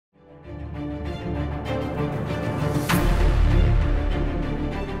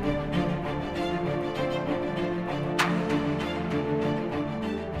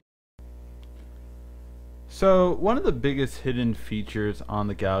So one of the biggest hidden features on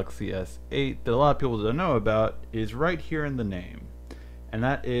the Galaxy S8 that a lot of people don't know about is right here in the name, and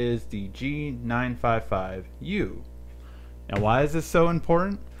that is the G955U. Now why is this so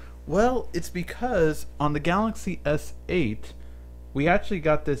important? Well, it's because on the Galaxy S8 we actually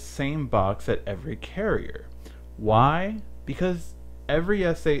got this same box at every carrier. Why? Because every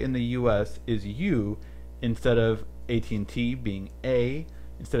S8 in the US is U instead of AT&T being A,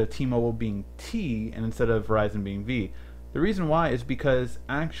 instead of T-Mobile being T, and instead of Verizon being V. The reason why is because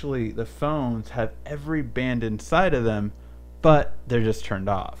actually the phones have every band inside of them, but they're just turned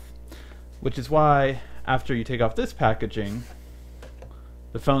off. Which is why after you take off this packaging,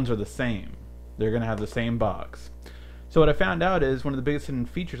 the phones are the same. They're going to have the same box. So what I found out is one of the biggest hidden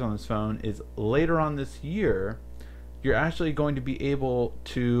features on this phone is later on this year, you're actually going to be able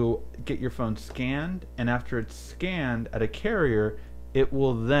to get your phone scanned, and after it's scanned at a carrier, it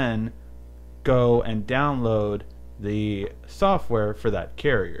will then go and download the software for that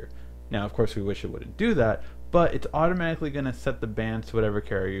carrier. Now, of course, we wish it wouldn't do that, but it's automatically going to set the bands to whatever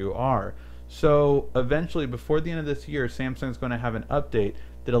carrier you are. So eventually, before the end of this year, Samsung's going to have an update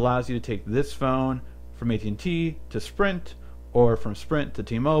that allows you to take this phone from AT&T to Sprint, or from Sprint to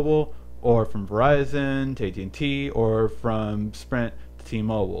T-Mobile, or from Verizon to AT&T, or from Sprint to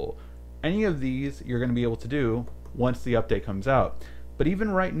T-Mobile. Any of these you're going to be able to do once the update comes out. But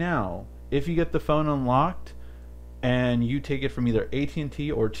even right now, if you get the phone unlocked and you take it from either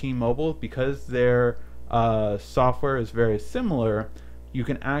AT&T or T-Mobile, because their software is very similar, you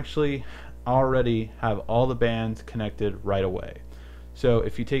can actually already have all the bands connected right away. So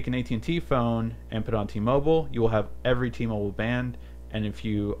if you take an AT&T phone and put it on T-Mobile, you will have every T-Mobile band, and if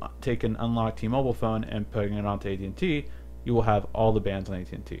you take an unlocked T-Mobile phone and putting it onto AT&T, you will have all the bands on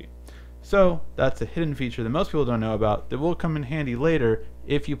AT&T. So that's a hidden feature that most people don't know about that will come in handy later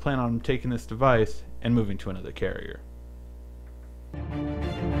if you plan on taking this device and moving to another carrier.